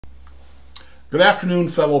Good afternoon,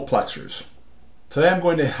 fellow Plexers. Today I'm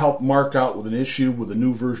going to help Mark out with an issue with the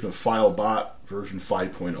new version of Filebot, version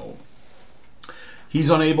 5.0. He's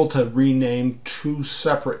unable to rename two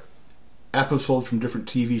separate episodes from different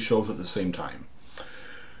TV shows at the same time.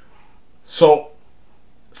 So,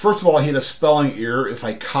 first of all, he had a spelling error if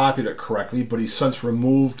I copied it correctly, but he's since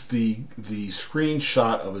removed the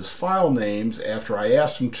screenshot of his file names after I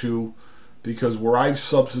asked him to, because where I've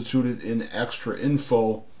substituted in extra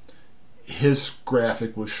info, his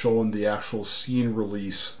graphic was showing the actual scene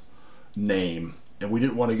release name, and we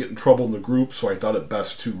didn't want to get in trouble in the group, so I thought it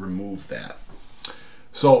best to remove that.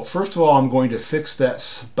 So first of all, I'm going to fix that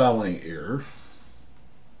spelling error.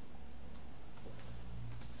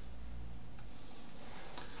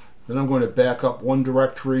 Then I'm going to back up one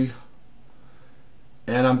directory,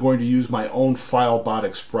 and I'm going to use my own Filebot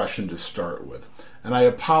expression to start with. And I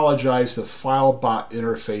apologize, the Filebot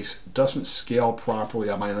interface doesn't scale properly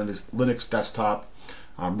on my Linux desktop.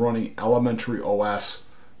 I'm running elementary OS,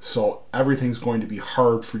 so everything's going to be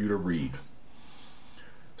hard for you to read.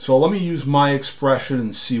 So let me use my expression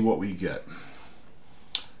and see what we get.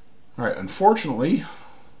 Alright, unfortunately,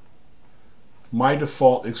 my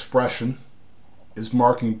default expression is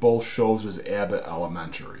marking both shows as Abbott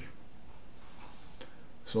Elementary.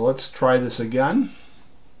 So let's try this again.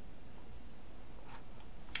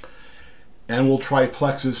 And we'll try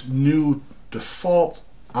Plex's new default,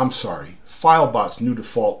 Filebot's new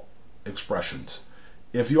default expressions.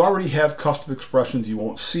 If you already have custom expressions, you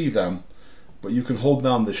won't see them, but you can hold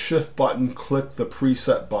down the Shift button, click the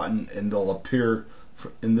preset button, and they'll appear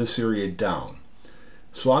in this area down.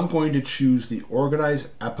 So I'm going to choose the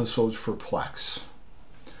Organize Episodes for Plex.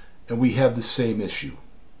 And we have the same issue.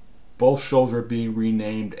 Both shows are being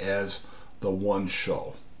renamed as the one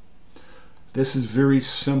show. This is very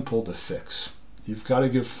simple to fix. You've got to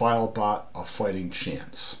give Filebot a fighting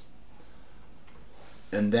chance.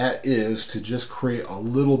 And that is to just create a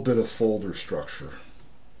little bit of folder structure.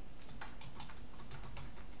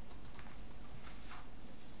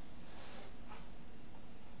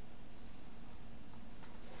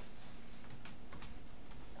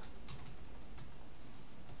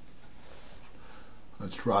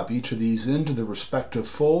 Let's drop each of these into the respective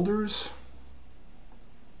folders.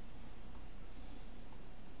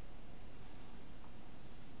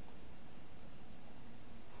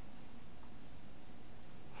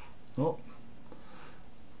 Oh,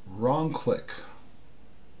 wrong click.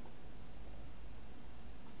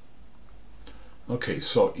 Okay,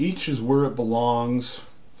 so each is where it belongs,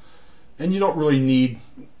 and you don't really need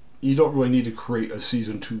to create a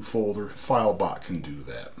season 2 folder. Filebot can do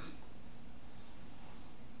that.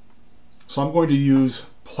 So I'm going to use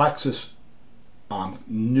Plex's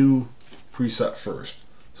new preset first.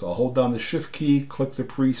 So I'll hold down the Shift key, click the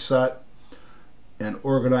preset, and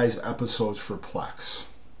Organize Episodes for Plex.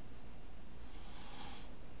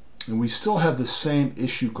 And we still have the same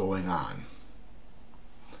issue going on.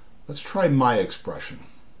 Let's try my expression.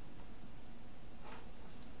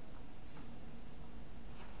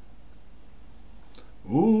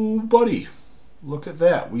 Ooh, buddy, look at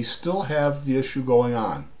that. We still have the issue going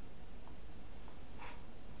on.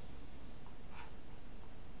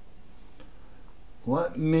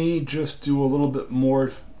 Let me just do a little bit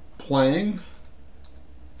more playing.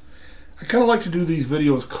 I kind of like to do these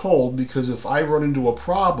videos cold because if I run into a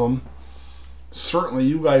problem, certainly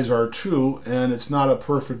you guys are too, and it's not a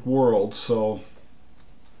perfect world, so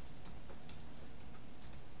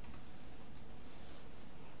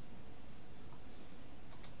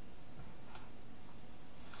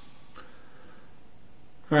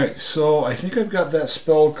alright, so I think I've got that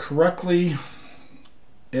spelled correctly.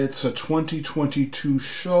 It's a 2022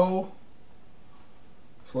 show.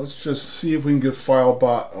 So let's just see if we can give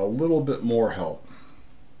Filebot a little bit more help.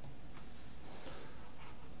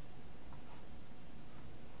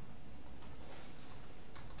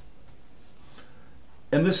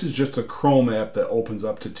 And this is just a Chrome app that opens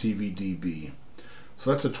up to TVDB.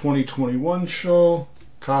 So that's a 2021 show.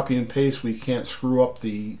 Copy and paste. We can't screw up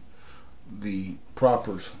the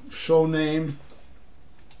proper show name.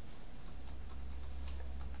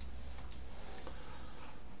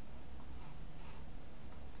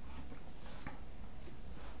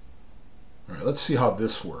 Alright, let's see how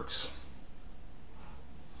this works.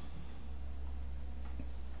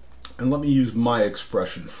 And let me use my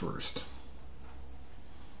expression first.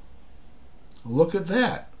 Look at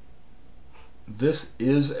that. This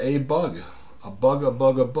is a bug. A bug, a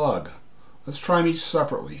bug, a bug. Let's try them each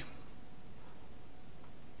separately.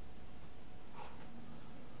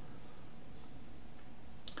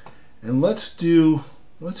 And let's do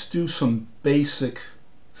some basic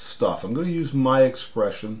stuff. I'm going to use my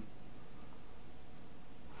expression.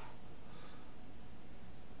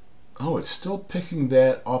 Oh, it's still picking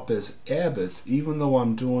that up as Abbott's even though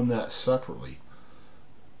I'm doing that separately.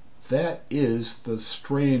 That is the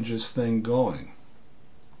strangest thing going.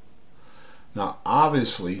 Now,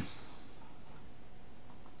 obviously,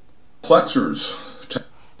 plexers,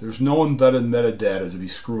 there's no embedded metadata to be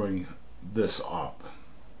screwing this up.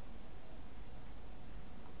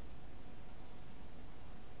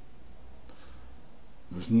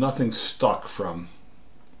 There's nothing stuck from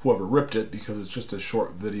whoever ripped it because it's just a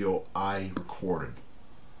short video I recorded.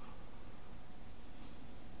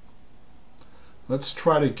 Let's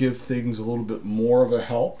try to give things a little bit more of a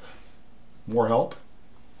help. More help,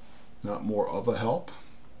 not more of a help.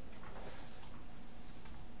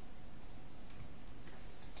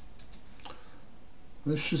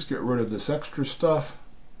 Let's just get rid of this extra stuff.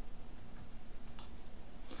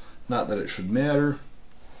 Not that it should matter.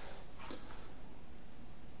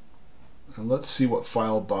 And let's see what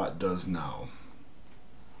Filebot does now.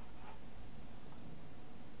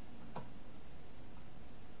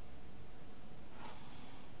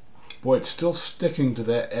 Boy, it's still sticking to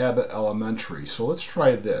that Abbott Elementary. So let's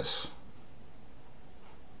try this.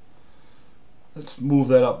 Let's move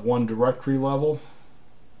that up one directory level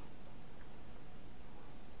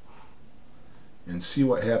and see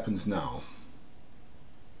what happens now.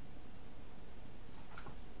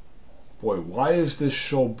 Boy, why is this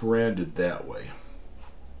show branded that way?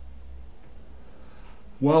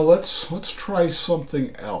 Well, let's try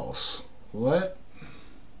something else. Let's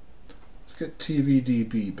get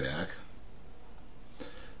TVDB back.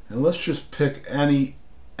 And let's just pick any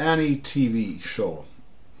TV show.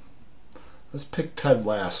 Let's pick Ted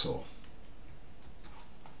Lasso.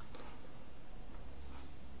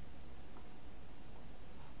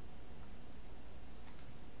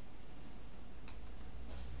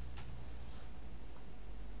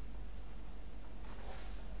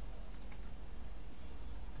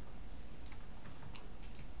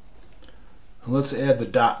 And let's add the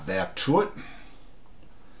dot back to it.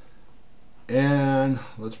 And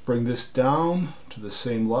let's bring this down to the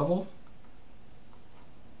same level.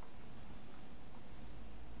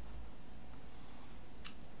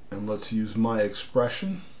 And let's use my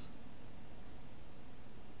expression.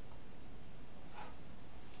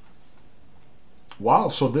 Wow,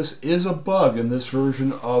 so this is a bug in this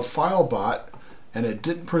version of Filebot, and it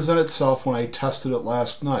didn't present itself when I tested it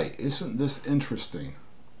last night. Isn't this interesting?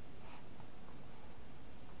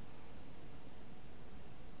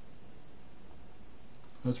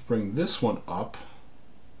 Let's bring this one up.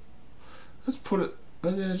 Let's put it,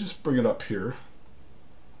 just bring it up here.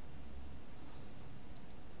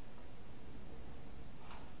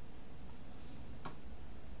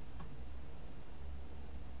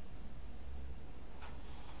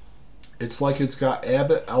 It's like it's got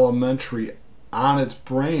Abbott Elementary on its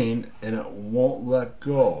brain and it won't let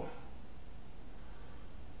go.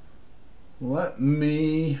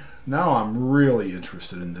 Now I'm really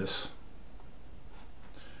interested in this.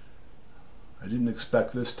 I didn't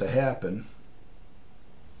expect this to happen.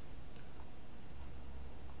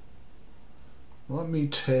 Let me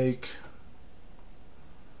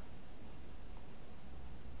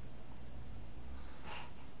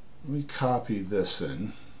copy this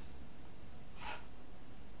in.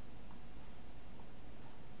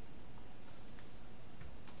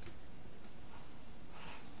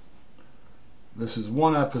 This is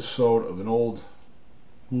one episode of an old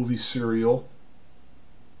movie serial.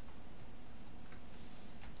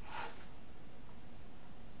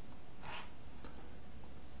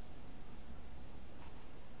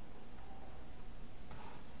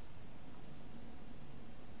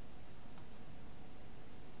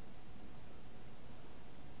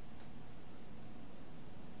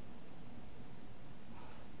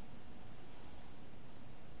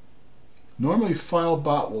 Normally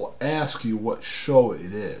Filebot will ask you what show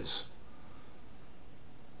it is.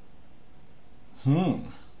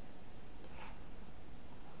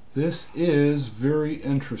 This is very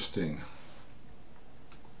interesting.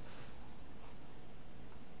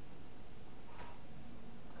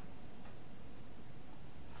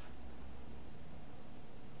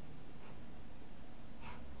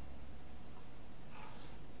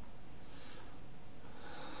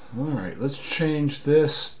 Alright, let's change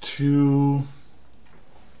this to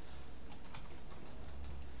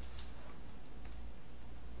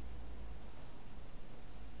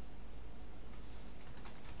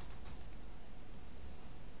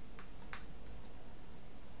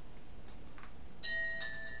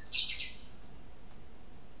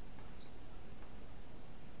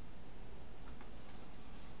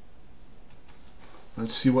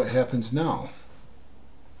let's see what happens now.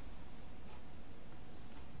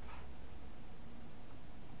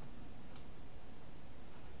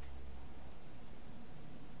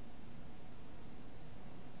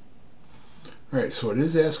 Alright, so it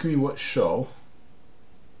is asking me what show.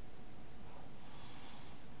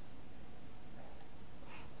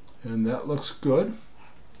 And that looks good.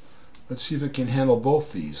 Let's see if it can handle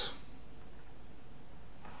both these.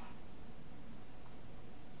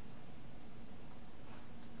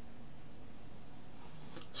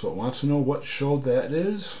 So it wants to know what show that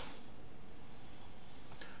is.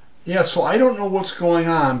 Yeah, so I don't know what's going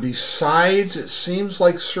on. Besides, it seems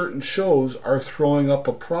like certain shows are throwing up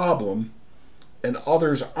a problem and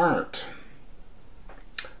others aren't.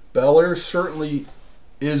 Bel Air certainly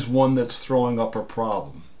is one that's throwing up a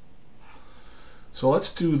problem. So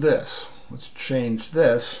let's do this. Let's change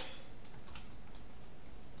this.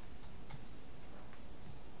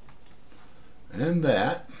 And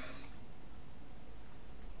that.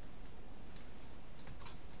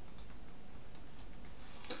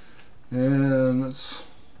 And it's,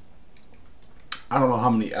 I don't know how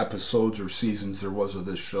many episodes or seasons there was of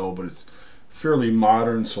this show, but it's fairly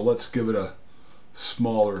modern, so let's give it a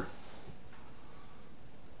smaller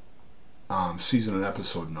season and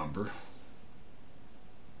episode number.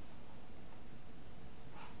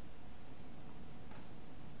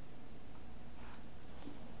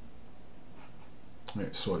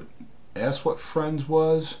 Alright, so it asked what Friends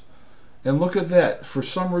was, and look at that. For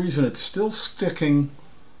some reason, it's still sticking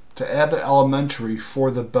to Abbott Elementary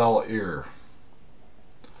for the Bel Air.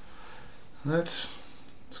 Let's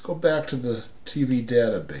go back to the TV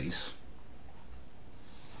database.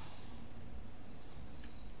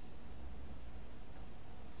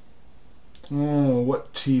 Oh,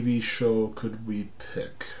 what TV show could we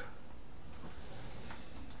pick?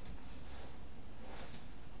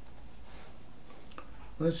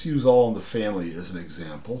 Let's use All in the Family as an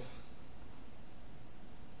example.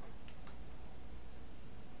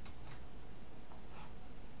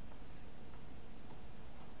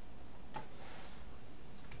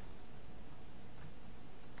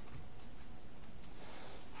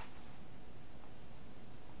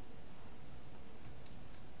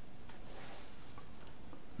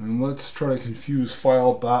 And let's try to confuse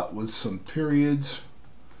Filebot with some periods.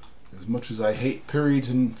 As much as I hate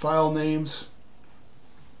periods in file names.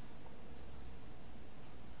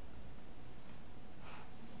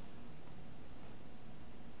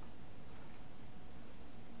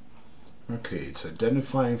 Okay, it's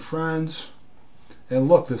identifying friends. And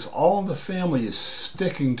look, this All in the Family is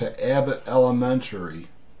sticking to Abbott Elementary,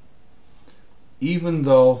 even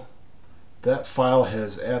though that file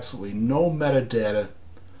has absolutely no metadata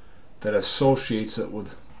that associates it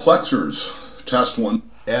with Plexers, test 1,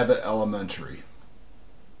 Abbott Elementary.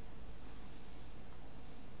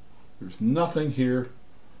 There's nothing here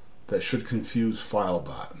that should confuse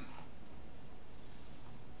Filebot.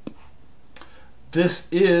 This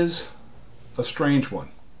is a strange one.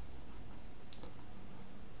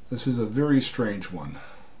 This is a very strange one.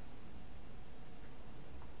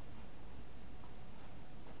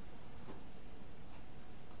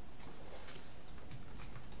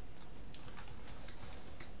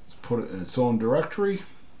 Let's put it in its own directory.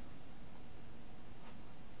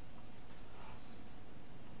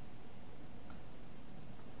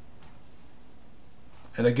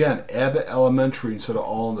 And again, Abbott Elementary instead of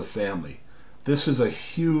All in the Family. This is a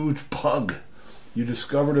huge bug. You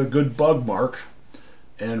discovered a good bug, Mark.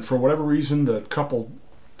 And for whatever reason, the couple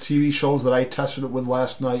TV shows that I tested it with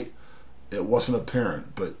last night, it wasn't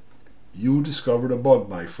apparent. But you discovered a bug,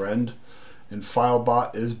 my friend. And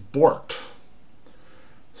Filebot is borked.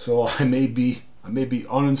 So I may be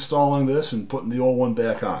uninstalling this and putting the old one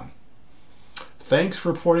back on. Thanks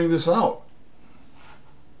for pointing this out.